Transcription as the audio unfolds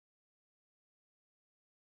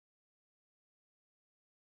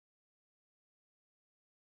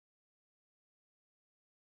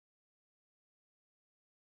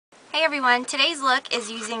Hey everyone, today's look is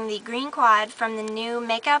using the green quad from the new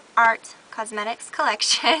Makeup Art Cosmetics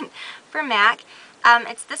collection for MAC.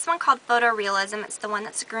 It's this one called Photorealism. It's the one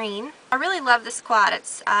that's green. I really love this quad.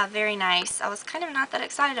 It's very nice. I was kind of not that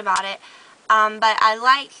excited about it, but I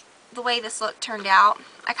like the way this look turned out.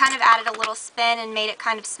 I kind of added a little spin and made it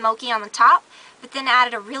kind of smoky on the top, but then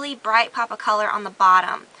added a really bright pop of color on the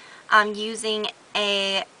bottom using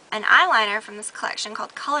an eyeliner from this collection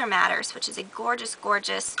called Color Matters, which is a gorgeous,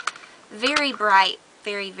 gorgeous, very bright,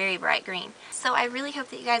 very bright green. So I really hope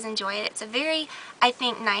that you guys enjoy it. It's a very, I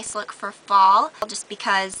think, nice look for fall, just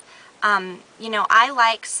because, you know, I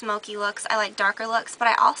like smoky looks, I like darker looks, but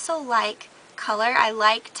I also like color. I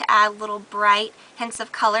like to add little bright hints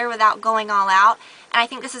of color without going all out, and I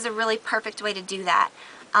think this is a really perfect way to do that.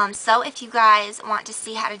 So if you guys want to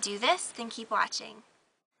see how to do this, then keep watching.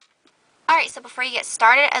 Alright, so before you get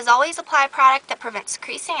started, as always, apply a product that prevents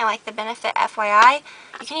creasing. I like the Benefit FYI.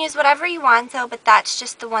 You can use whatever you want though, but that's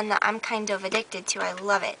just the one that I'm kind of addicted to. I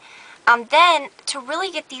love it. Then, to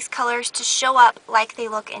really get these colors to show up like they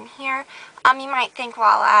look in here, you might think,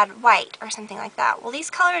 well, I'll add white or something like that. Well, these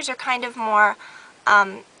colors are kind of more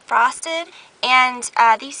frosted, and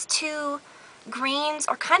these two greens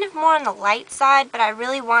are kind of more on the light side, but I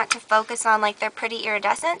really want to focus on like their pretty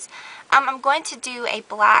iridescence. I'm going to do a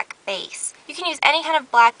black base. You can use any kind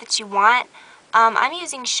of black that you want. I'm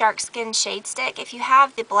using Shark Skin Shade Stick. If you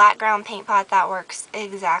have the black ground paint pot, that works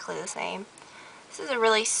exactly the same. This is a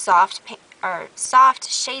really soft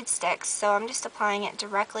shade stick, so I'm just applying it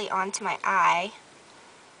directly onto my eye.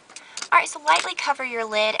 Alright, so lightly cover your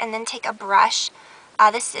lid and then take a brush.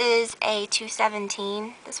 This is a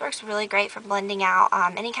 217. This works really great for blending out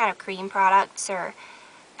any kind of cream products, or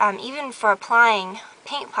even for applying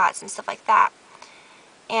paint pots and stuff like that.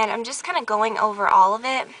 And I'm just kind of going over all of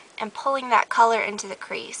it and pulling that color into the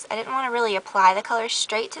crease. I didn't want to really apply the color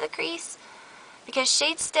straight to the crease, because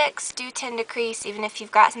shade sticks do tend to crease even if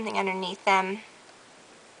you've got something underneath them.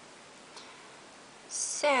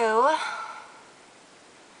 So,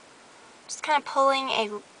 just kind of pulling a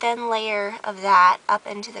thin layer of that up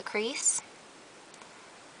into the crease,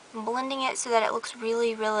 and blending it so that it looks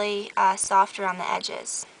really soft around the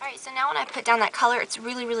edges. Alright, so now when I put down that color, it's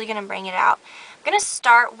really going to bring it out. I'm going to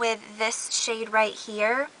start with this shade right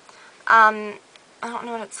here. I don't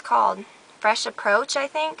know what it's called. Fresh Approach, I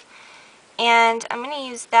think. And I'm going to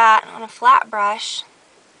use that on a flat brush.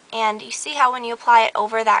 And you see how when you apply it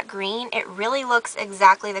over that green, it really looks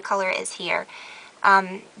exactly the color it is here.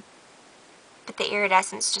 But the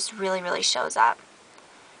iridescence just really shows up.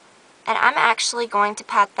 And I'm actually going to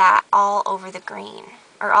pat that all over the green,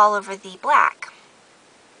 or all over the black.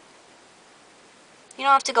 You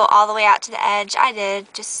don't have to go all the way out to the edge. I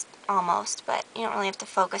did, just almost, but you don't really have to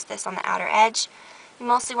focus this on the outer edge. You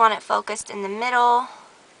mostly want it focused in the middle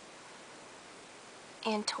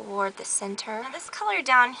and toward the center. Now this color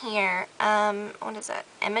down here, what is it?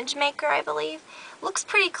 Image Maker, I believe, looks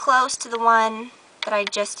pretty close to the one that I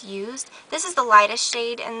just used. This is the lightest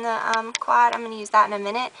shade in the quad. I'm going to use that in a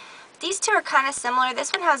minute. These two are kind of similar.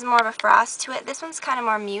 This one has more of a frost to it. This one's kind of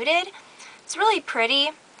more muted. It's really pretty,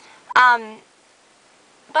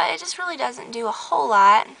 but it just really doesn't do a whole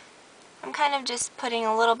lot. I'm kind of just putting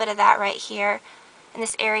a little bit of that right here in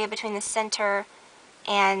this area between the center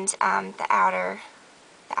and the outer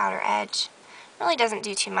edge. It really doesn't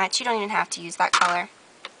do too much. You don't even have to use that color.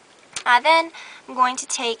 Then I'm going to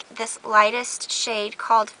take this lightest shade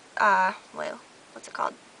called, what's it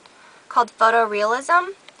called? Called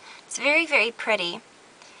Photorealism. It's very pretty.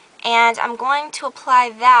 And I'm going to apply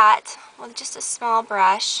that with just a small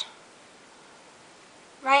brush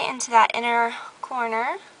right into that inner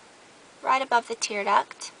corner, right above the tear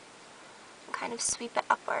duct, and kind of sweep it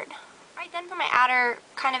upward. Right, then for my outer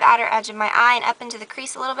edge of my eye and up into the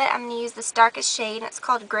crease a little bit, I'm going to use this darkest shade, and it's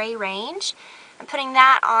called Gray Range. I'm putting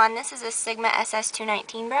that on. This is a Sigma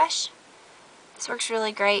SS219 brush. This works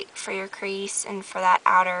really great for your crease and for that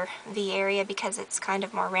outer V area because it's kind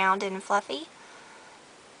of more rounded and fluffy.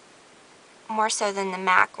 More so than the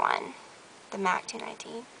MAC one, the MAC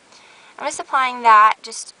 219. I'm just applying that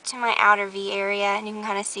just to my outer V area, and you can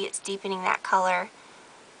kind of see it's deepening that color.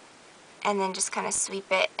 And then just kind of sweep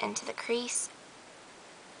it into the crease.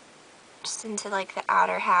 Just into like the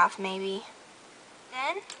outer half maybe.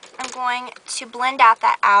 Then I'm going to blend out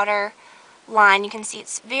that outer line. You can see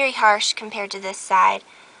it's very harsh compared to this side.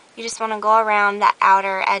 You just want to go around that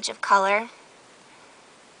outer edge of color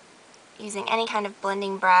using any kind of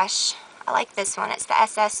blending brush. I like this one. It's the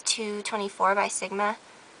SS224 by Sigma,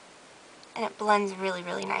 and it blends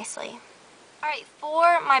really nicely. Alright,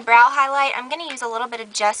 for my brow highlight, I'm going to use a little bit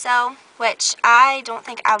of gesso, which I don't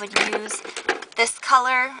think I would use this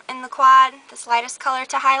color in the quad, this lightest color,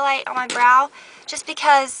 to highlight on my brow, just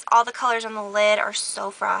because all the colors on the lid are so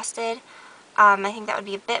frosted. I think that would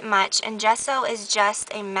be a bit much, and gesso is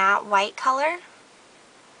just a matte white color.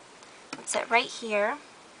 Let's set right here,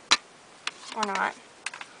 or not.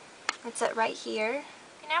 Let's set right here.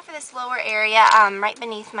 Okay, now for this lower area, right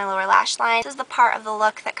beneath my lower lash line. This is the part of the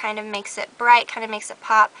look that kind of makes it bright, kind of makes it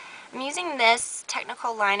pop. I'm using this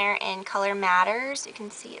technical liner in Color Matters. You can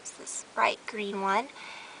see it's this bright green one.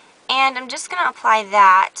 And I'm just going to apply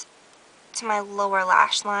that to my lower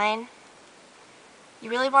lash line. You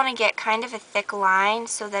really want to get kind of a thick line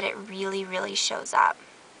so that it really, really shows up.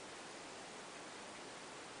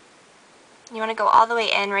 You want to go all the way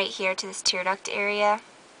in right here to this tear duct area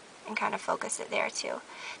and kind of focus it there too.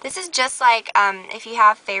 This is just like if you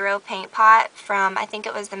have Pharaoh paint pot from, I think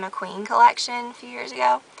it was the McQueen collection a few years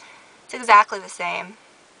ago. It's exactly the same.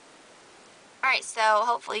 Alright, so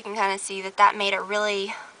hopefully you can kind of see that that made a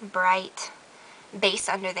really bright base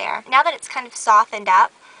under there. Now that it's kind of softened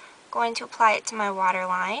up, I'm going to apply it to my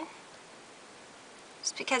waterline.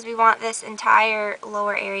 Just because we want this entire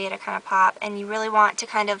lower area to kind of pop, and you really want to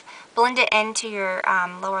kind of blend it into your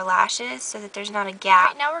lower lashes so that there's not a gap.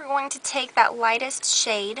 Right, now we're going to take that lightest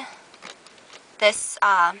shade, this,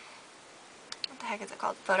 what the heck is it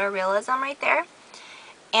called? Photorealism right there.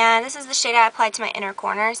 And this is the shade I applied to my inner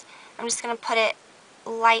corners. I'm just going to put it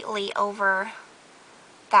lightly over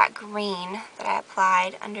that green that I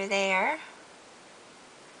applied under there.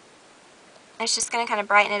 It's just going to kind of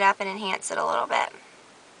brighten it up and enhance it a little bit.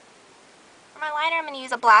 For my liner, I'm going to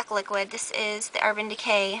use a black liquid. This is the Urban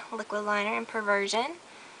Decay liquid liner in Perversion.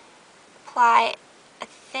 Apply a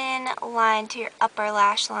thin line to your upper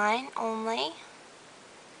lash line only.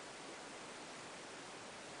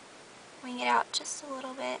 Wing it out just a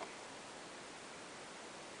little bit.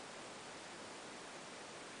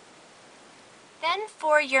 Then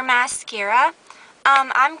for your mascara,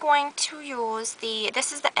 I'm going to use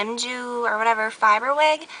this is the Mju or whatever fiber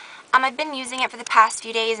wig. I've been using it for the past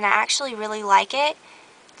few days and I actually really like it.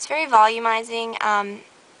 It's very volumizing, and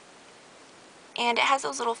it has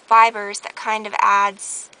those little fibers that kind of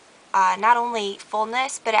adds not only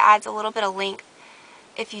fullness, but it adds a little bit of length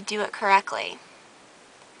if you do it correctly.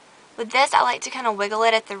 With this, I like to kind of wiggle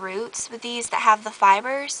it at the roots with these that have the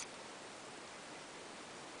fibers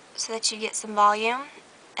so that you get some volume.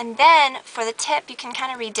 And then for the tip, you can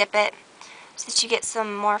kind of re-dip it so that you get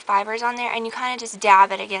some more fibers on there, and you kind of just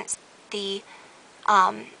dab it against the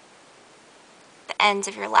ends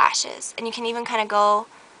of your lashes. And you can even kind of go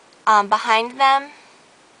behind them,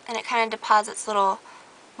 and it kind of deposits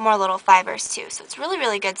more little fibers too. So it's really,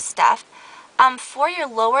 really good stuff. For your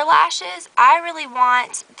lower lashes, I really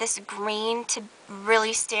want this green to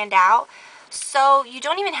really stand out. So you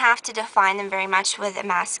don't even have to define them very much with a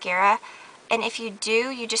mascara. And if you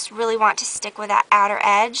do, you just really want to stick with that outer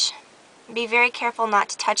edge. Be very careful not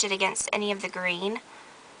to touch it against any of the green.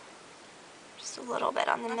 Just a little bit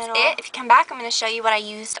on the middle. That's it. If you come back, I'm going to show you what I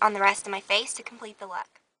used on the rest of my face to complete the look.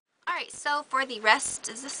 Alright, so for the rest,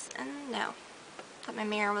 is this, no. I thought my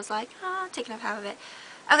mirror was like, taking up half of it.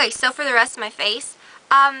 Okay, so for the rest of my face,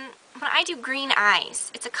 when I do green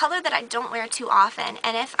eyes, it's a color that I don't wear too often,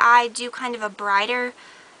 and if I do kind of a brighter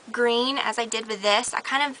green, as I did with this, I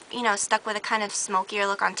kind of, stuck with a kind of smokier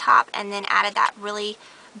look on top, and then added that really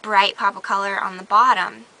bright pop of color on the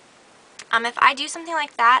bottom. If I do something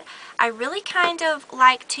like that, I really kind of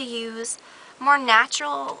like to use more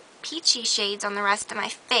natural peachy shades on the rest of my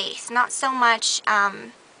face, not so much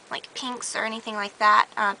like pinks or anything like that,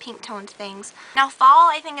 pink toned things. Now fall,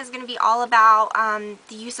 I think, is going to be all about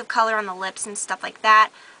the use of color on the lips and stuff like that,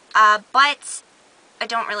 but I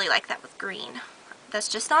don't really like that with green. That's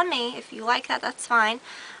just on me. If you like that, that's fine.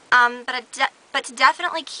 But to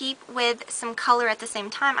definitely keep with some color at the same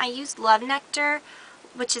time, I used Love Nectar,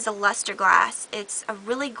 which is a luster glass. It's a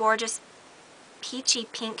really gorgeous peachy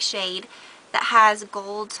pink shade that has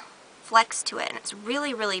gold flecks to it, and it's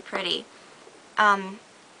really, really pretty. And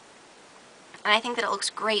I think that it looks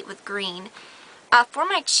great with green. For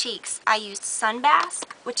my cheeks, I used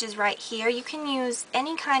Sunbask, which is right here. You can use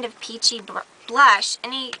any kind of peachy blush,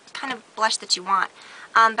 any kind of blush that you want.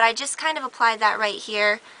 But I just kind of applied that right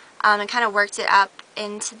here and kind of worked it up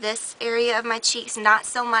into this area of my cheeks, not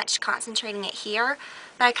so much concentrating it here,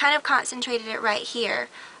 but I kind of concentrated it right here,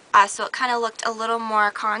 so it kind of looked a little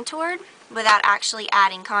more contoured. without actually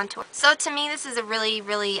adding contour. So to me this is a really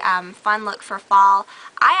fun look for fall.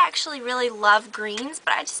 I actually really love greens,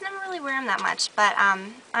 but I just never really wear them that much. But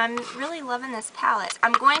I'm really loving this palette.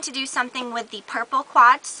 I'm going to do something with the purple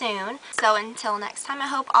quad soon. So until next time, I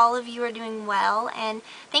hope all of you are doing well. And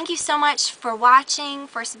thank you so much for watching,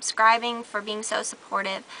 for subscribing, for being so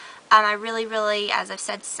supportive. I really, as I've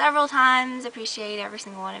said several times, appreciate every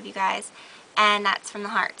single one of you guys. And that's from the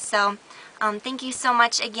heart. So thank you so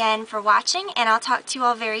much again for watching, and I'll talk to you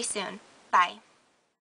all very soon. Bye.